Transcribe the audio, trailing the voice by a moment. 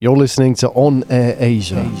You're listening to On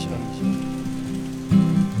AirAsia.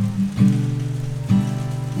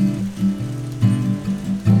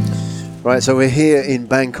 Right, so we're here in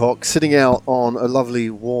Bangkok, sitting out on a lovely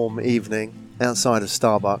warm evening outside of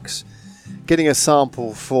Starbucks, getting a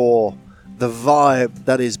sample for the vibe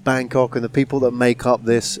that is Bangkok and the people that make up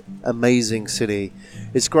this amazing city.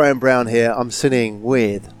 It's Graham Brown here. I'm sitting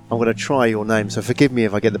with, I'm going to try your name, so forgive me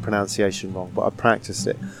if I get the pronunciation wrong, but I practiced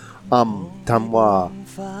it. Aum Thanwa.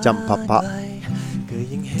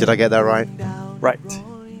 Did I get that right? Right.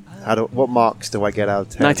 What marks do I get out of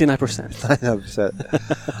 10? 99%.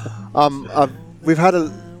 99%. We've had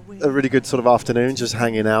a really good sort of afternoon just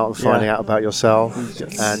hanging out and finding out about yourself.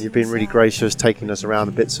 Yes. And you've been really gracious taking us around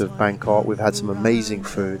the bits of Bangkok. We've had some amazing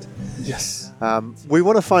food. Yes. We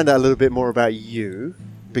want to find out a little bit more about you,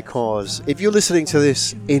 because if you're listening to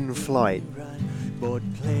this in flight,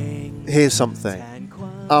 here's something.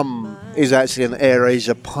 Is actually an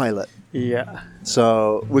AirAsia pilot. Yeah.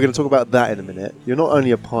 So we're going to talk about that in a minute. You're not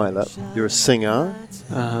only a pilot, you're a singer,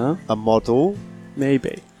 a model.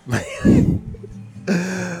 Maybe.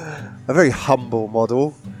 A very humble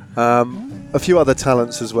model. A few other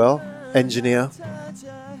talents as well. Engineer.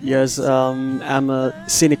 Yes, I'm a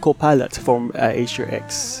cynical pilot from AirAsia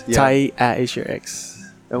X. Yeah. Thai AirAsia X.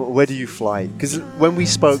 And where do you fly? Because when we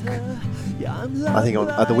spoke, I think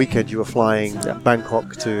at the weekend you were flying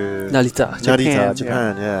Bangkok to Narita,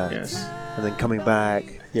 Japan. Yeah. Yes. And then coming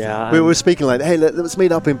back. Yeah. We were speaking like, hey, let's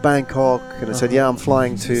meet up in Bangkok. And I said, yeah, I'm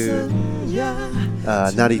flying to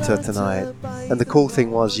Narita tonight. And the cool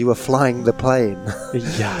thing was you were flying the plane.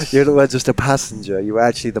 Yes. You weren't just a passenger. You were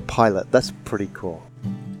actually the pilot. That's pretty cool.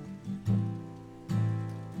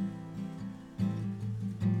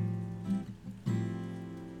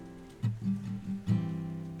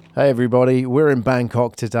 Hey everybody, we're in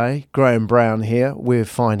Bangkok today. Graham Brown here. We're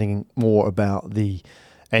finding more about the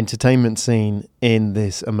entertainment scene in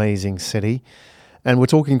this amazing city. And we're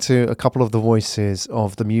talking to a couple of the voices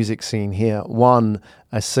of the music scene here. One,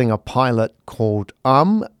 a singer-pilot called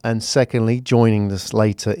and secondly, joining us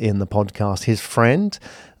later in the podcast, his friend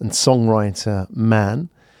and songwriter, Man.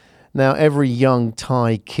 Now, every young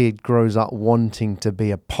Thai kid grows up wanting to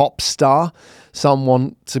be a pop star. Some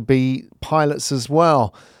want to be pilots as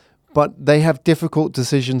well. But they have difficult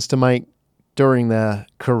decisions to make during their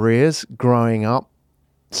careers growing up.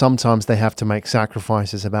 Sometimes they have to make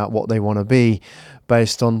sacrifices about what they want to be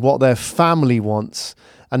based on what their family wants.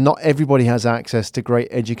 And not everybody has access to great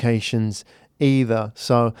educations either.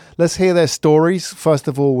 So let's hear their stories. First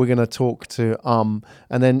of all, we're going to talk to and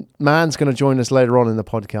then Man's going to join us later on in the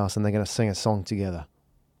podcast and they're going to sing a song together.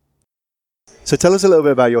 So tell us a little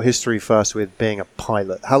bit about your history first with being a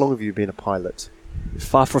pilot. How long have you been a pilot?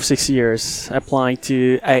 5 or 6 years. Applying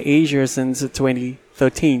to AirAsia since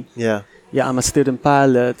 2013. Yeah. Yeah, I'm a student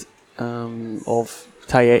pilot of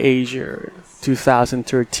Thai AirAsia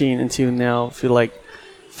 2013 until now. Feel like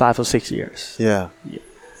 5 or 6 years. Yeah.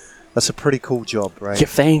 That's a pretty cool job, right? Yeah,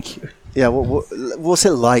 thank you. Yeah, what's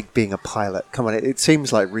it like being a pilot? Come on, it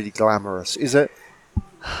seems like really glamorous. Is it?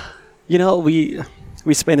 You know, we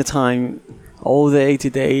spend the time all day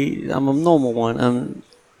today. I'm a normal one.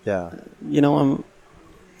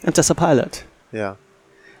 I'm just a pilot. Yeah.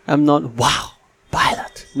 I'm not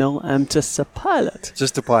pilot. No, I'm just a pilot.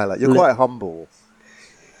 Just a pilot. You're quite humble.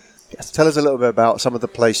 Yes. Tell us a little bit about some of the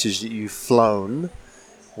places that you've flown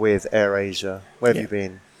with AirAsia. Where have you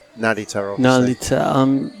been? Narita, obviously.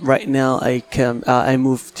 Narita. Right now, I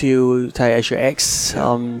moved to Thai Asia X,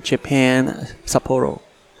 Japan, Sapporo,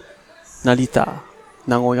 Narita,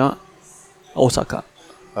 Nagoya, Osaka,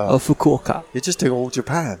 Fukuoka. You're just doing all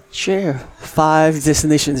Japan. Sure. 5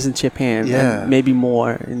 destinations in Japan. Yeah. And maybe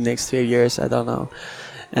more in the next few years. I don't know.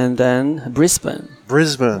 And then Brisbane,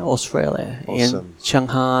 Australia. Awesome. And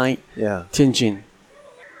Shanghai, Tianjin.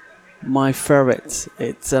 My favorite,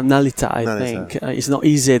 it's Narita, I think. It's not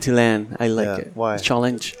easy to land. I like it. Why?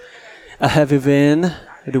 Challenge. A heavy wind.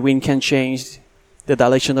 The wind can change. The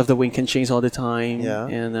direction of the wind can change all the time. Yeah.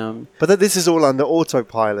 And but this is all under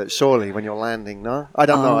autopilot, surely, when you're landing, no? I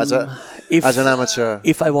don't know, as an amateur.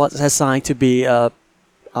 If I was assigned to be a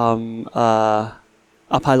pilot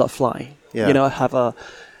fly, have a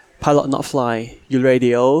pilot not fly, you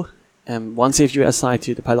radio, and once if you're assigned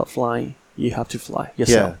to the pilot fly, you have to fly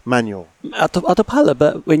yourself. Yeah, manual. Autopilot,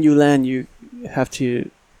 but when you land, you have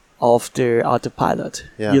to off the autopilot.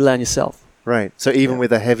 Yeah. You land yourself. Right. So even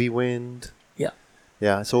with a heavy wind.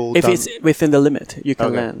 Yeah, it's all if done. it's within the limit, you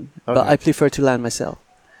can land. Okay. But I prefer to land myself.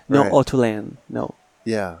 No Right. auto land. No.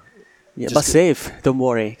 Yeah. Yeah, Just but safe. Don't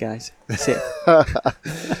worry, guys. Safe.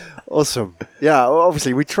 Awesome. Yeah, well,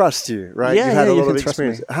 obviously we trust you, right? Yeah, You've had yeah, a you lot of can trust me.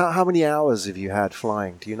 experience. How many hours have you had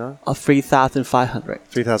flying? Do you know? 3,500.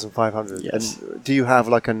 3,500. Yes. And do you have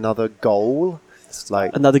like another goal? It's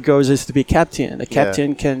like Another goal is to be captain. A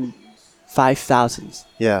captain can 5,000.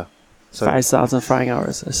 yeah. So 5,000 flying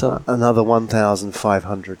hours. So another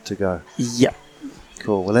 1,500 to go. yeah.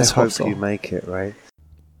 Cool. Well, let's I hope hope so. you make it, right?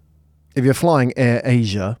 If you're flying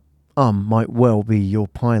AirAsia, might well be your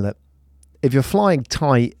pilot. If you're flying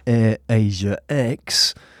Thai AirAsia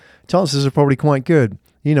X, chances are probably quite good.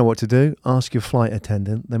 You know what to do. Ask your flight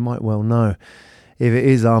attendant. They might well know. If it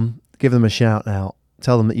is give them a shout out.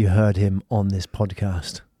 Tell them that you heard him on this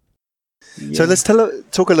podcast. Yeah. So let's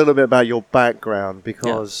talk a little bit about your background,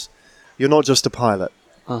 because you're not just a pilot.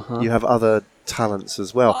 You have other talents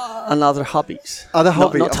as well. And other hobbies. Other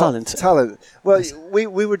hobbies. Not talent. Talent. Well, we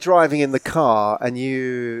were driving in the car and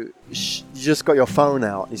you just got your phone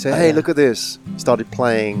out. You say, hey, look at this. Started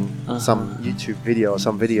playing some YouTube video or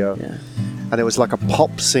some video. Yeah. And it was like a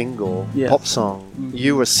pop single, pop song. Mm-hmm.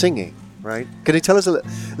 You were singing, right? Can you tell us a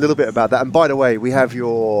little bit about that? And by the way, we have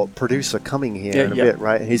your producer coming here in a bit,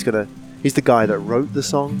 right? He's the guy that wrote the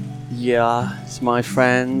song. Yeah, it's my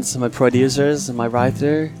friends, my producers, my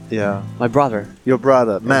writer. Yeah. My brother. Your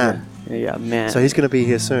brother, man. Yeah, man. So he's going to be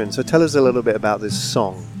here soon. So tell us a little bit about this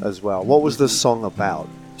song as well. What was the song about?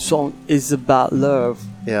 Song is about love.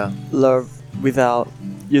 Yeah. Love without,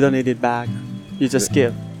 you don't need it back. You just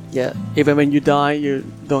give. Yeah. Even when you die, you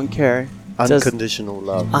don't care. Unconditional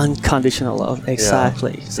love. Unconditional love.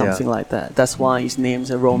 Exactly. Something like that. That's why his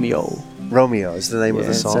name's Romeo. Romeo is the name of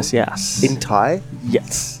the song? Yes. In Thai?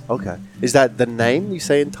 Yes. Okay. Is that the name you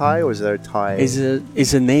say in Thai, or is there a Thai?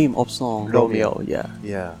 It's a name of song, Romeo. Yeah.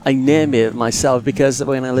 Yeah. I name it myself because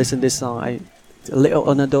when I listen to this song,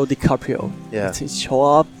 Leonardo DiCaprio. Yeah. It show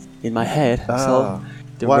up in my head. So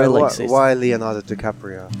the lyrics why Leonardo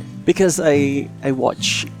DiCaprio? Because I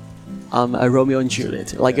watch a Romeo and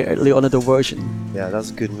Juliet, like a Leonardo version. Yeah,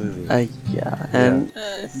 that's a good movie. And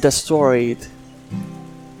the story,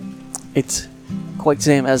 it's quite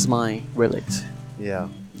same as my lyrics. Yeah.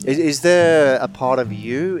 Is there a part of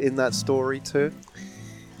you in that story too?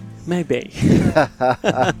 Maybe.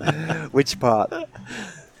 Which part?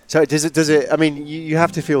 So does it? I mean, you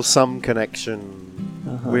have to feel some connection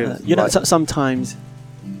with. You know, sometimes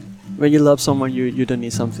when you love someone, you don't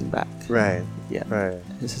need something back. Right. Yeah. Right.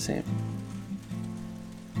 It's the same.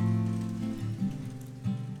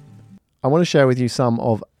 I want to share with you some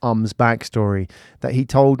of Aum's backstory that he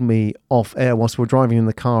told me off air whilst we're driving in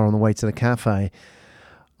the car on the way to the cafe.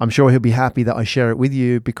 I'm sure he'll be happy that I share it with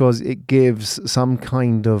you because it gives some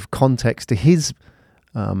kind of context to his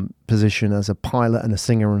position as a pilot and a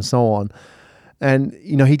singer and so on. And,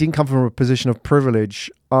 you know, he didn't come from a position of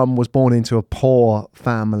privilege. Was born into a poor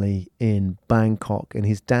family in Bangkok, and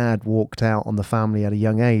his dad walked out on the family at a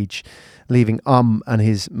young age, leaving and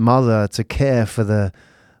his mother to care for the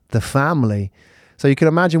family. So you can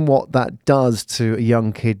imagine what that does to a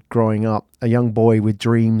young kid growing up, a young boy with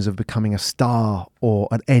dreams of becoming a star or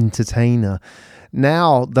an entertainer.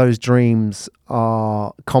 Now those dreams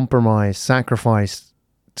are compromised, sacrificed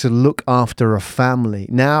to look after a family.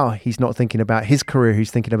 Now he's not thinking about his career,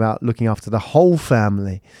 he's thinking about looking after the whole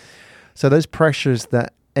family. So those pressures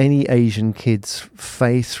that any Asian kids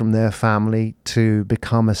face from their family to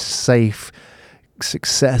become a safe,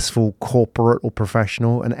 successful corporate or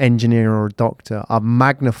professional, an engineer or a doctor, are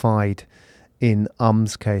magnified in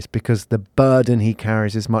Aum's case because the burden he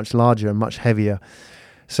carries is much larger and much heavier.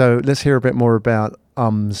 So let's hear a bit more about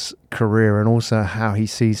Aum's career and also how he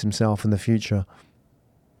sees himself in the future.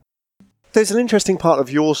 There's an interesting part of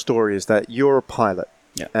your story is that you're a pilot.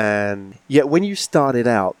 Yeah. And yet when you started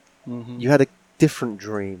out, you had a different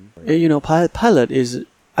dream. You know, pilot is,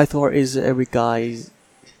 I thought, is every kid's,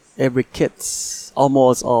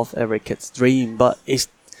 almost of every kid's dream, but it's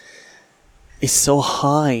so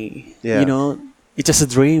high. Yeah. You know, it's just a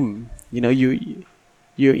dream. You know, you're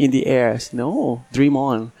in the air. No, dream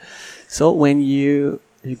on. So when you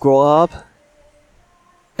grow up,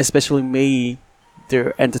 especially me,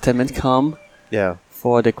 the entertainment come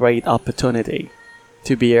for the great opportunity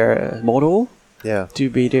to be a model, to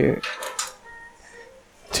be the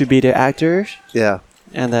actor,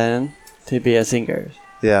 and then to be a singer.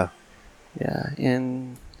 And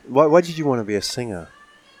why did you want to be a singer?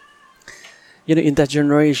 You know, in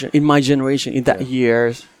my generation, in that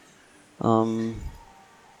years,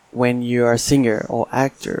 when you are a singer or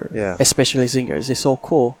actor, especially singers, it's so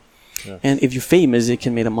cool. And if you're famous, it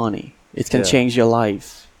can make the money. It can change your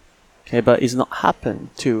life. Okay, but it's not happen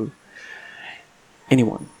to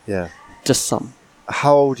anyone. Just some.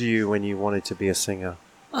 How old were you when you wanted to be a singer?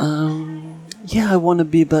 Yeah, I want to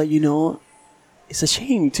be, but it's a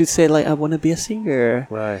shame to say like I want to be a singer.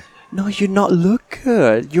 Right. No, you not look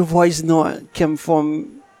good. Your voice not come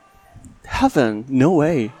from heaven. No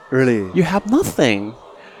way. Really? You have nothing.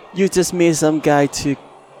 You just made some guy to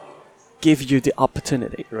give you the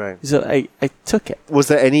opportunity. Right. So I took it. Was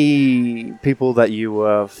there any people that you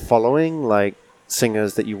were following, like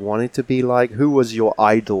singers that you wanted to be like? Who was your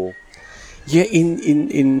idol? Yeah, in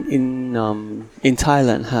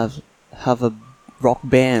Thailand have a rock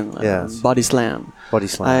band, Yes. Body Slam. Body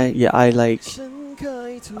Slam.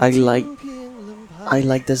 I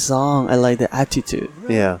like the song. I like the attitude.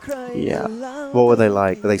 Yeah. Yeah, What were they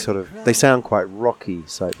like? They sound quite rocky,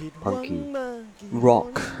 so punky.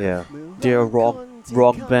 rock. Yeah. They're a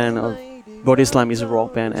rock band. Body Slam is a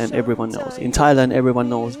rock band, and everyone knows. In Thailand, everyone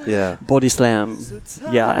knows Yeah. Body Slam.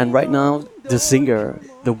 Yeah, and right now the singer,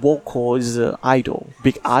 the vocal is an idol,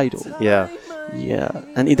 big idol. Yeah. Yeah,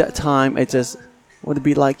 and in that time, I just want to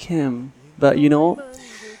be like him. But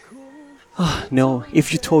no,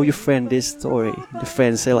 if you told your friend this story, the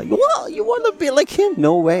friend say like, "Well, you want to be like him?"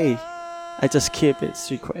 No way. I just keep it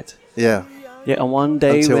secret. Yeah. Yeah, and one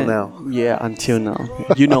day Until now. Yeah, until now.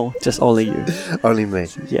 Just only you. Only me.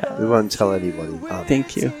 Yeah. We won't tell anybody.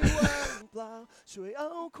 Thank you.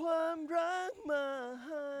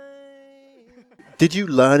 Did you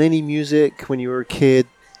learn any music when you were a kid?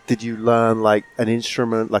 Did you learn like an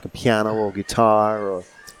instrument, like a piano or guitar, or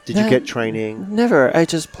did you get training? Never. I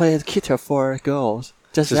just played guitar for girls.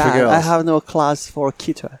 Just for that. girls? I have no class for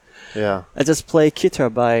guitar. Yeah. I just play guitar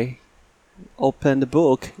by open the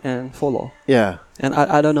book and follow. Yeah. And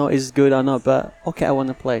I don't know if it's good or not, but okay, I want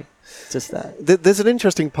to play. Just that. There's an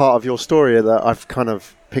interesting part of your story that I've kind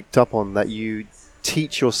of picked up on, that you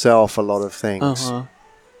teach yourself a lot of things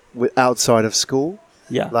outside of school.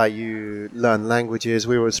 Yeah. Like you learn languages.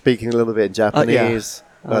 We were speaking a little bit in Japanese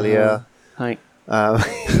earlier. Hi.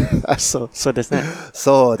 So desu ne.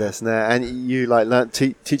 So desu ne. And you like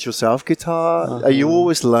teach yourself guitar. Are you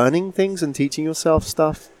always learning things and teaching yourself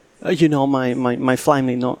stuff? My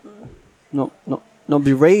family not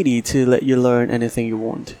be ready to let you learn anything you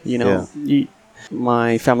want.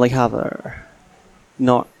 My family have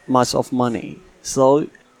not much of money, so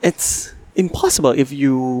it's impossible. If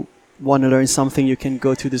you want to learn something, you can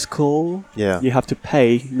go to the school. Yeah. You have to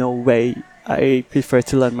pay. No way. I prefer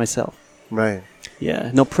to learn myself. Right.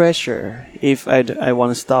 Yeah. No pressure. If I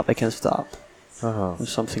want to stop, I can stop. Uh-huh. Or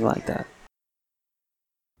something like that.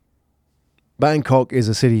 Bangkok is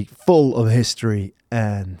a city full of history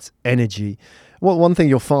and energy. Well, one thing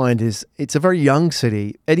you'll find is it's a very young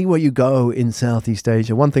city. Anywhere you go in Southeast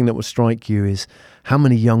Asia, one thing that will strike you is how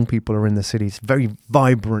many young people are in the city. It's very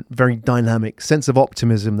vibrant, very dynamic, sense of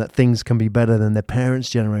optimism that things can be better than their parents'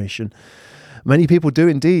 generation. Many people do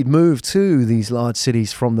indeed move to these large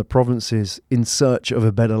cities from the provinces in search of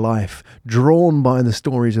a better life, drawn by the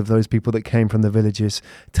stories of those people that came from the villages,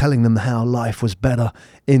 telling them how life was better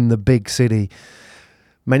in the big city.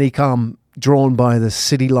 Many come drawn by the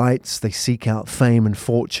city lights. They seek out fame and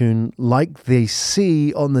fortune like they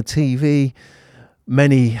see on the TV.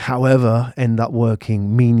 Many, however, end up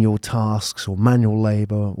working menial tasks or manual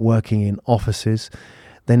labor, working in offices.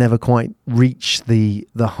 They never quite reach the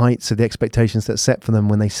heights of the expectations that's set for them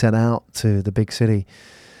when they set out to the big city.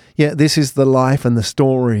 Yet this is the life and the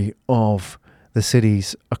story of the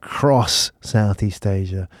cities across Southeast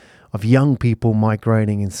Asia, of young people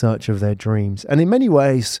migrating in search of their dreams. And in many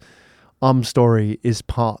ways, story is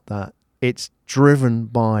part that. It's driven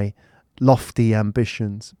by lofty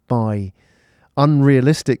ambitions, by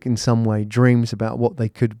unrealistic in some way dreams about what they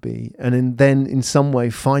could be, and then in some way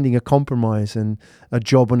finding a compromise and a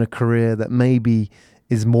job and a career that maybe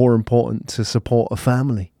is more important to support a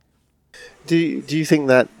family. Do you think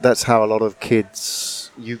that that's how a lot of kids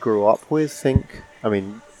you grew up with think? I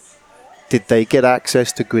mean, did they get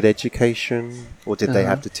access to good education, or did they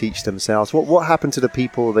have to teach themselves? What happened to the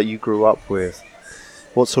people that you grew up with?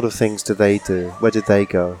 What sort of things did they do? Where did they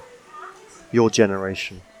go? Your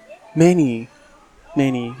generation. Many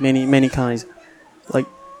kinds. Like,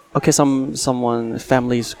 okay, someone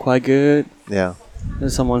family is quite good. Yeah. And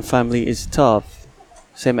someone family is tough,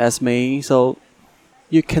 same as me. So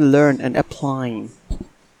you can learn and apply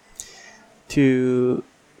to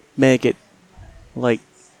make it like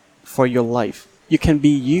for your life. You can be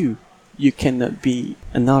you. You cannot be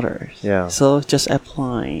another. Yeah. So just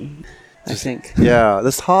apply. I think. Yeah,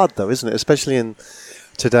 that's hard though, isn't it? Especially in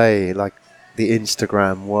today, like the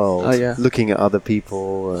Instagram world. Oh, yeah. Looking at other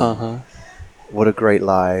people and what a great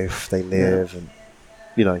life they live, and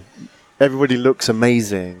everybody looks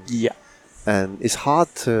amazing. Yeah. And it's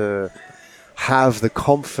hard to have the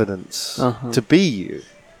confidence to be you.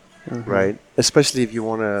 right? Especially if you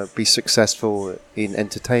want to be successful in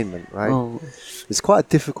entertainment, right? Oh. It's quite a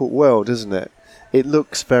difficult world, isn't it? It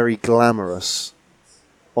looks very glamorous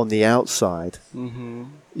on the outside,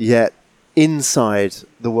 yet inside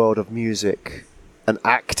the world of music and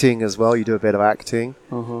acting as well, you do a bit of acting,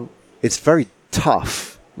 it's very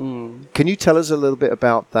tough. Can you tell us a little bit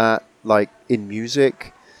about that, like in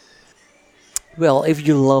music? Well, if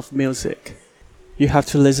you love music, you have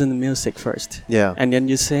to listen to music first. Yeah. And then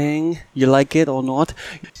you sing, you like it or not.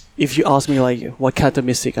 If you ask me like what kind of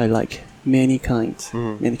music I like, many kinds.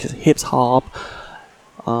 Many kinds. Hip hop,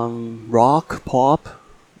 rock, pop.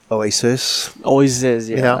 Oasis. Oasis,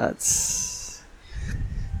 yeah.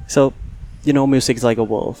 So, music is like a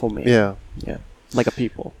world for me. Yeah. Yeah. Like a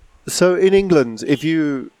people. So in England,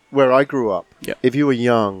 where I grew up, Yeah. if you were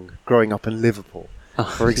young, growing up in Liverpool,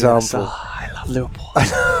 for example. Yes, I love Liverpool.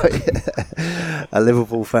 A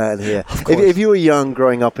Liverpool fan here. If you were young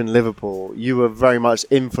growing up in Liverpool, you were very much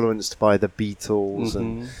influenced by the Beatles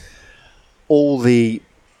and all the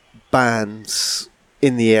bands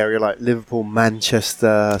in the area, like Liverpool,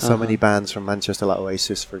 Manchester, so many bands from Manchester, like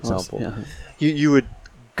Oasis, for example. You would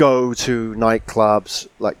go to nightclubs,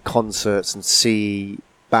 like concerts, and see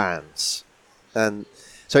bands. And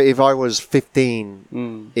so if I was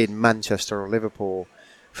 15 in Manchester or Liverpool,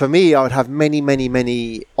 for me, I would have many, many,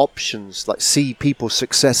 many options, like see people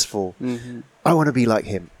successful. I want to be like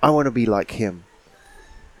him. I want to be like him.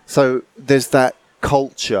 So there's that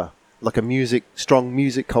culture, like a strong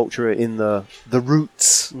music culture in the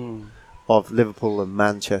roots of Liverpool and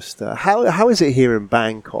Manchester. How is it here in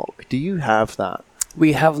Bangkok? Do you have that?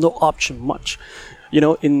 We have no option much.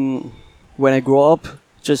 When I grew up,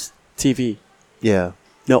 just TV. Yeah.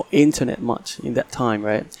 No internet much in that time,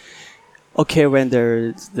 right? Okay, when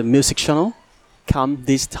there's the music channel, come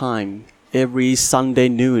this time, every Sunday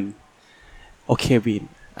noon. Okay,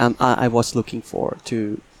 I was looking forward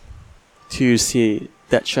to see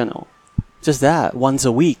that channel. Just that, once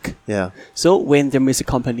a week. Yeah. So when the music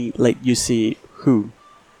company let you see who,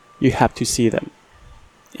 you have to see them.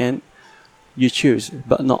 And you choose,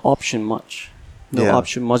 but no option much.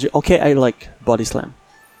 Option much. Okay, I like Body Slam.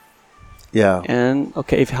 Yeah. And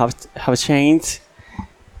okay, if you have a chance,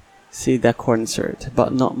 see that concert,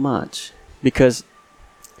 but not much because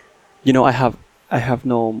I have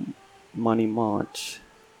no money much.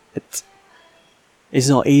 It's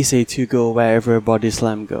not easy to go wherever Body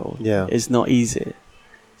Slam go. Yeah. It's not easy.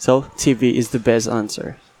 So TV is the best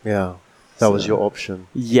answer. Yeah. That was your option.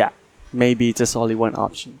 Yeah. Maybe just only one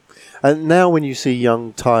option. And now when you see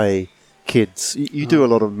young Thai kids, you do a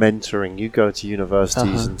lot of mentoring. You go to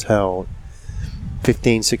universities and tell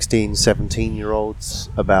 15, 16, 17-year-olds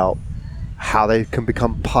about how they can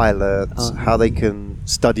become pilots, how they can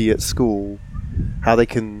study at school, how they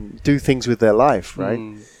can do things with their life, right?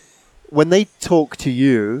 When they talk to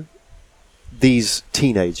you, these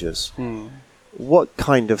teenagers, what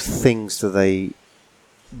kind of things do they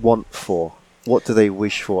want for? What do they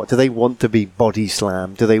wish for? Do they want to be body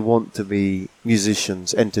slam? Do they want to be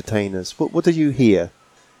musicians, entertainers? What do you hear?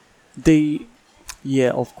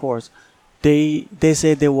 Yeah, of course. They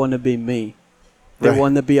say they want to be me. They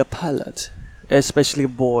want to be a pilot, especially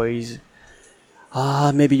boys.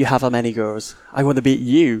 Maybe you have many girls. I want to be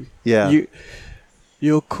you. Yeah.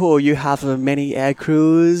 You're cool. You have many air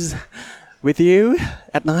crews with you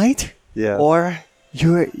at night. Yeah. Or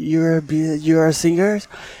you're a singer.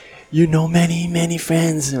 You know many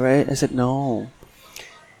friends, right? I said no.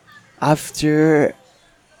 After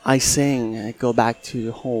I sing, I go back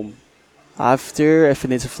to home. After I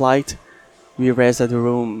finish the flight, we rest at the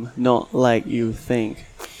room. Not like you think.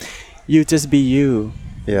 You just be you.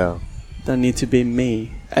 Yeah. Don't need to be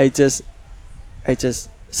me. I just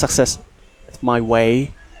success my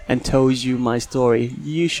way and told you my story.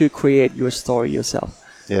 You should create your story yourself.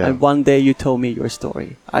 Yeah. And one day you told me your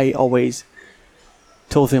story. I always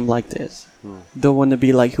told them like this. Don't want to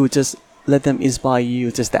be like who, just let them inspire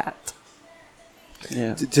you, just that.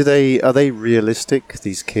 Yeah. Are they realistic,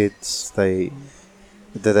 these kids? Do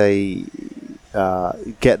they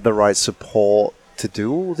get the right support to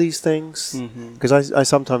do all these things? Because I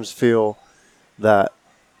sometimes feel that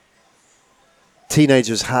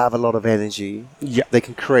teenagers have a lot of energy. Yeah. They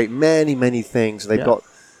can create many things. They've got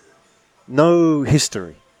no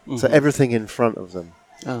history. So everything in front of them.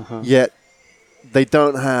 Yet they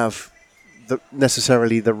don't have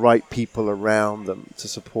necessarily the right people around them to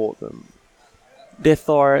support them.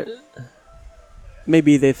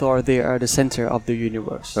 Maybe they thought they are the center of the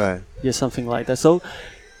universe. Right. Yeah, something like that. So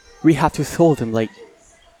we have to tell them like,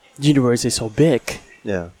 universe is so big.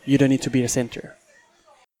 Yeah. You don't need to be the center.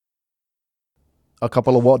 A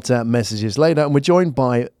couple of WhatsApp messages later, and we're joined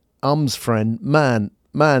by friend, Man.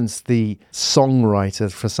 Man's the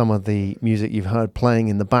songwriter for some of the music you've heard playing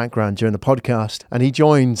in the background during the podcast. And he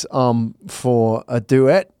joins for a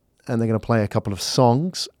duet, and they're going to play a couple of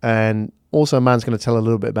songs. And also, Man's going to tell a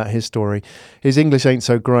little bit about his story. His English ain't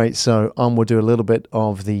so great, so will do a little bit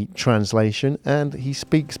of the translation. And he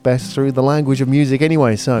speaks best through the language of music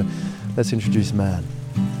anyway. So let's introduce Man.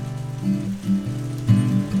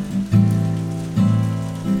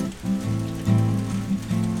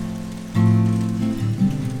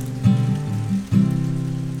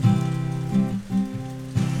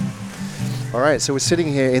 All right, so we're sitting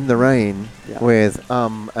here in the rain with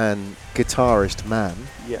and guitarist Man.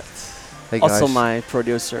 Yes. Hey Also guys. my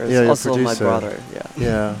producer. Yeah, also my producer. brother.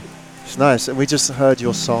 Yeah, it's nice. And we just heard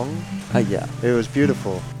your song. Yeah. It was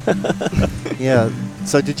beautiful. Yeah.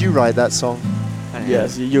 So did you write that song?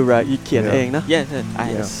 Yes, you're right. You เขียน Yeah. เองนะ Yes,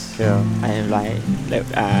 Yeah. I write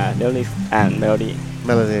lyrics and melody.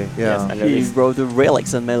 Melody. Yeah. Yes, and He lyrics. wrote the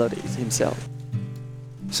lyrics and melodies himself.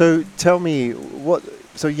 So tell me,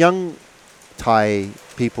 so young Thai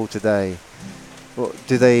people today,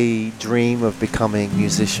 do they dream of becoming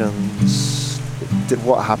musicians?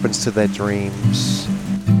 What happens to their dreams?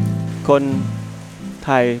 คนไท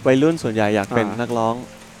ยวัยรุ่นส่วนใหญ่อยากเป็นนักร้อง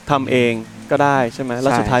ทำเองก็ได้ใช่ไหมแล้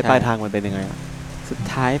วสุดท้ายปลายทางมันเป็นยังไงอะ สุด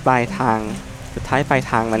ท้ายปลายท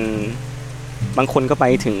างมันบางคนก็ไป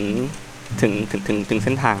ถึงเ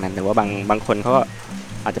ส้นทางนั้นแต่ว่าบางคนเขาก็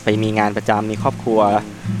อาจจะไปมีงานประจำมีครอบครัว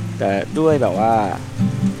แต่ด้วยแบบว่า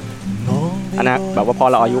แบบว่าพอ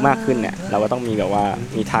เราอายุมากขึ้นเนี่ยเราก็ต้องมีแบบว่า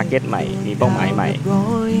มีทาร์เก็ตใหม่มีเป้าหมายใหม่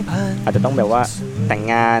อาจจะต้องแบบว่าแต่ง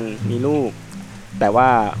งานมีลูกแต่ว่า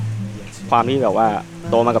ความที่แบบว่า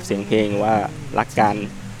โตมากับเสียงเพลงหรือว่ารักการ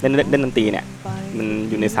เล่นดนตรีเนี่ยมัน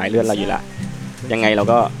อยู่ในสายเลือดเราอยู่แล้วยังไงเรา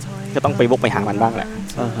ก็ต้องไปวกไปหามันบ้างแหละ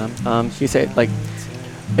He said like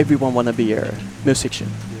everyone wanna be a musician,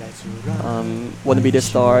 wanna be the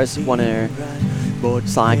stars, wanna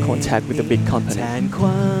sign contact with a big company,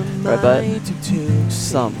 right? But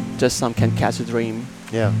some can catch a dream.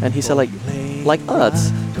 Yeah. And he said like us,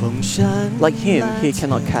 like him, he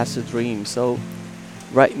cannot catch a dream. So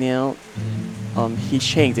right now, he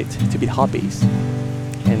changed it to be hobbies,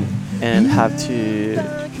 and have to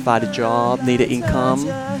find a job, need an income.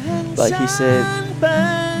 But he said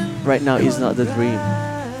right now is not the dream.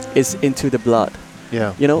 It's into the blood.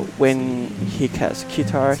 Yeah. You know, when he has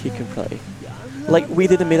guitar, he can play. Like we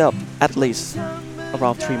didn't meet up at least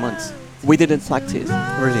around 3 months. We didn't practice.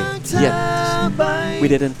 Really? Yes. We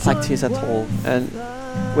didn't practice at all. And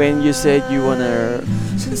when you said you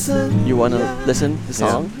wanna listen the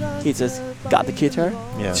song, he just got the guitar,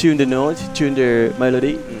 tune the note, tune the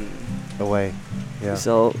melody. Away. Yeah.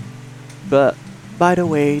 So, but by the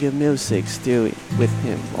way, the music still with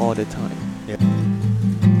him all the time. Yeah.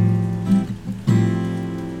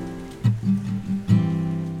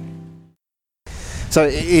 So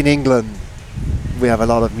in England, we have a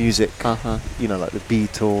lot of music. You know, like the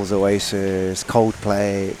Beatles, Oasis,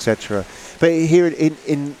 Coldplay, etc. But here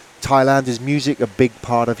in Thailand, is music a big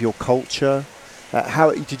part of your culture? How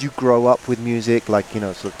did you grow up with music, like, you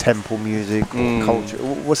know, sort of temple music or culture?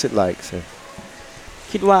 What's it like? So?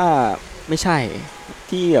 คิดว่าไม่ใช่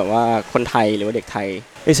ที่แบบว่าคนไทยหรือว่าเด็กไทย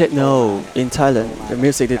He said no. In Thailand, the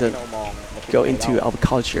music didn't go into our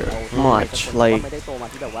culture much. Like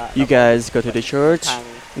you guys go to the church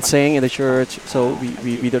and sing in the church, so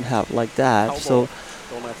we don't have like that. So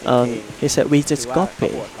he said we just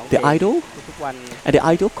copy the idol, and the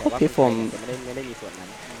idol copy from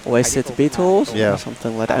Oasis, the Beatles, or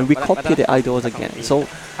something like that, and we copy the idols again. So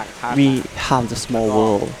we have the small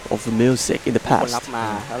world of the music in the past,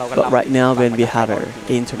 but right now when we have our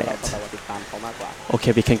internet,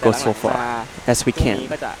 okay, we can go so far as we can.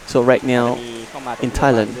 So right now in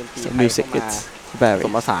Thailand, the music is very ผส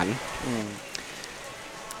มผสาน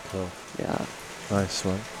Cool. yeah. Nice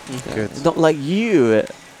one. Yeah. Good. Not like you.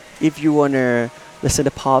 If you wanna listen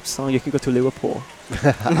to pop song, you can go to Liverpool.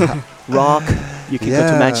 Rock, you can go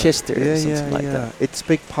to Manchester, something like that. It's a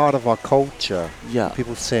big part of our culture. Yeah.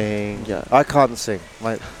 People sing. Yeah. I can't sing,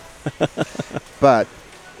 but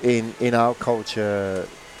in our culture,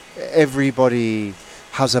 everybody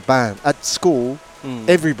has a band. At school,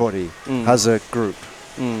 everybody has a group.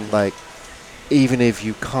 Like, even if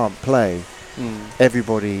you can't play,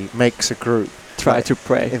 everybody makes a group. Try to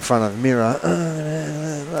pray in front of the mirror.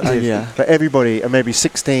 Yeah. But everybody, and maybe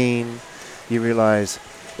 16, you realize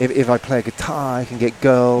if I play guitar, I can get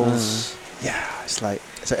girls. Yeah, it's like,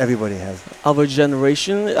 so everybody has. Our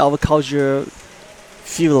generation, our culture,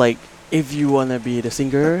 feel like if you wanna be the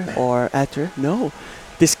singer or actor, no,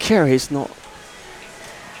 this career is not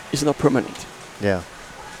permanent. Yeah.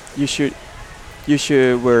 You should you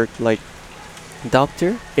should work like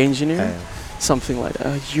doctor, engineer, Yeah. something like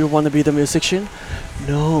that. You want to be the musician?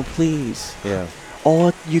 No, please. Yeah.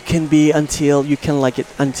 Or you can be until you can like it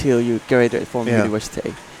until you graduate from Yeah.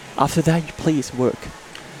 university. After that, you please work.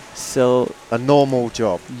 So A normal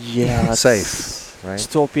job. yeah, Safe, right?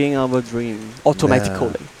 stopping our dream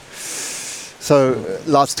automatically. So,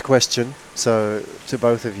 last question. So, to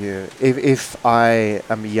both of you, if I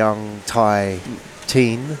am a young Thai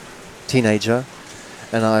teenager,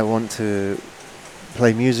 and I want to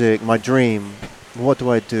play music, my dream, what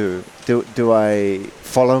do I do? Do I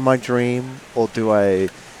follow my dream, or do I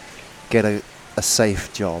get a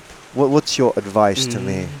safe job? What's your advice to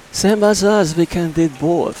me? Same as us, we can do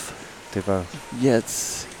both. Do both?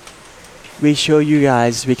 Yes. We show you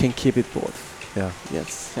guys we can keep it both. Yeah.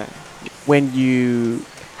 Yes. When you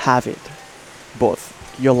have it, both,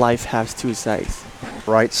 your life has two sides.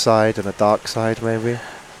 Bright side and a dark side, maybe.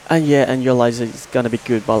 And your life is gonna be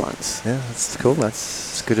good balance. Yeah, that's cool.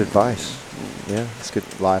 That's good advice. Yeah, it's good.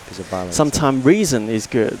 Life is a balance. Sometimes reason is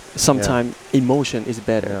good. Sometimes emotion is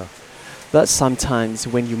better. Yeah. But sometimes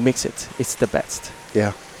when you mix it, it's the best.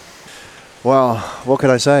 Yeah. Well, what can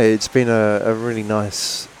I say? It's been a really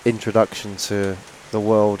nice introduction to the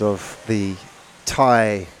world of the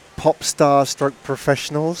Thai pop star stroke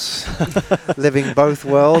professionals living both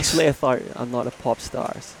worlds. Actually, I thought I'm not a pop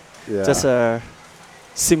stars. Yeah. Just a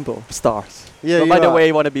simple stars. Yeah, But you by the are. way,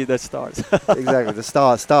 you want to be the stars. Exactly, the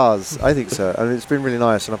stars. I think so. And it's been really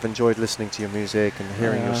nice, and I've enjoyed listening to your music and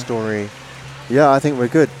hearing your Yeah. story. Yeah, I think we're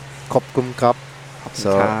good. Kop kum kap.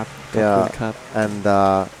 So, yeah. And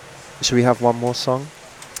should we have one more song?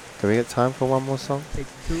 Do we get time for one more song? Take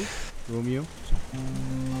 2, Romeo.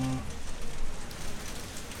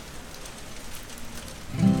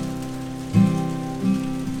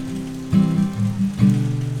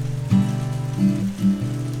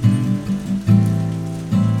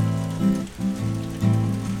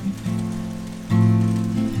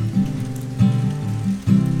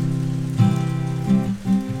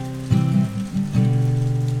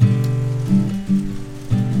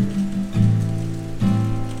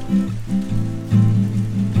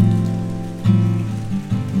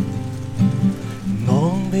 มอ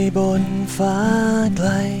งไปบนฟ้าไกล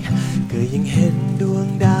ก็ยังเห็นดวง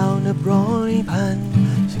ดาวนับร้อยพัน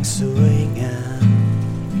ช่างสวยงาม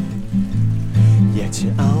อยากจะ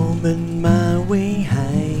เอามันมาไว้ให้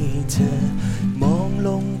เธอมองล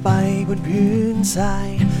งไปบนพื้นทราย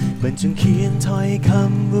บรรจงเขียนถ้อยค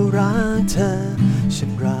ำว่ารักเธอฉั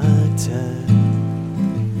นรักเธอ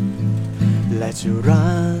และจะ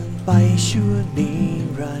รักไปชั่วนิ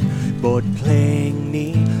รันดร์บทเพลง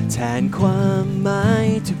นี้แทนความหมาย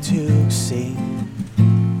ทุกๆสิ่ง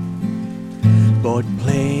บทเพ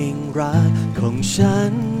ลงรักของฉั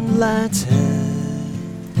นและเธอ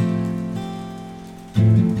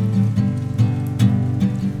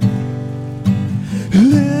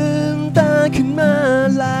ลืมตาขึ้นมา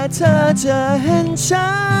และเธอจะเห็น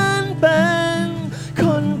ฉันเป็นค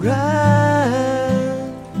นแรก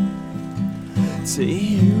ที่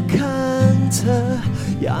อยู่ข้างเธอ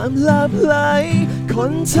ยามหลับไหลค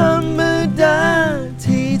นธรรมดา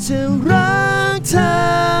ที่จะรักเธอ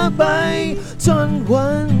ไปจนวั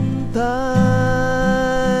นตา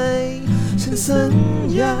ยฉันสัญ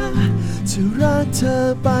ญาจะรักเธอ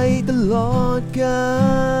ไปตลอดกา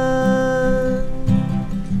ล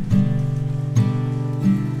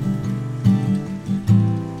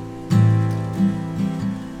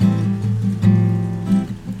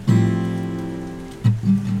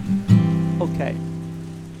Okay.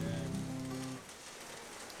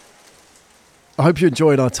 I hope you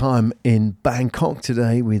enjoyed our time in Bangkok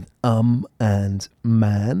today with and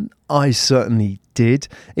Man. I certainly did,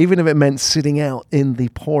 even if it meant sitting out in the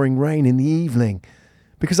pouring rain in the evening.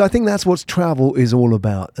 Because I think that's what travel is all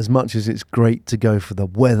about. As much as it's great to go for the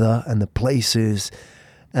weather and the places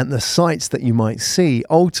and the sights that you might see,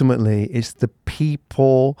 ultimately it's the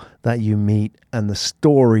people that you meet and the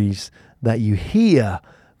stories that you hear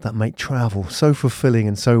that make travel so fulfilling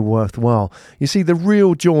and so worthwhile. You see, the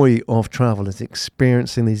real joy of travel is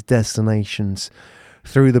experiencing these destinations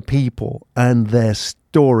through the people and their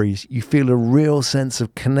stories. You feel a real sense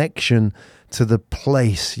of connection to the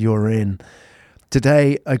place you're in.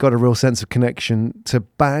 Today, I got a real sense of connection to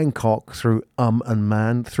Bangkok through and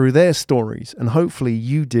Man, through their stories. And hopefully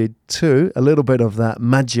you did too, a little bit of that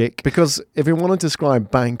magic. Because if you want to describe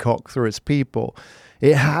Bangkok through its people,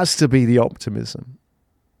 it has to be the optimism.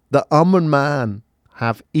 The and Man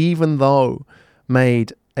have, even though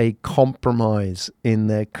made a compromise in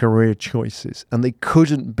their career choices, and they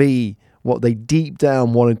couldn't be what they deep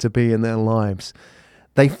down wanted to be in their lives,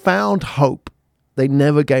 they found hope they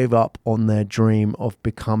never gave up on their dream of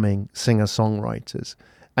becoming singer-songwriters.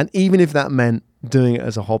 And even if that meant doing it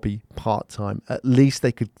as a hobby part-time, at least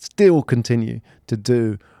they could still continue to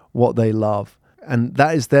do what they love. And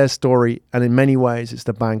that is their story. And in many ways, it's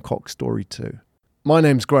the Bangkok story too. My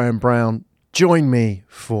name's Graham Brown. Join me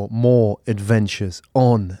for more adventures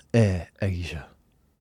on Air Asia.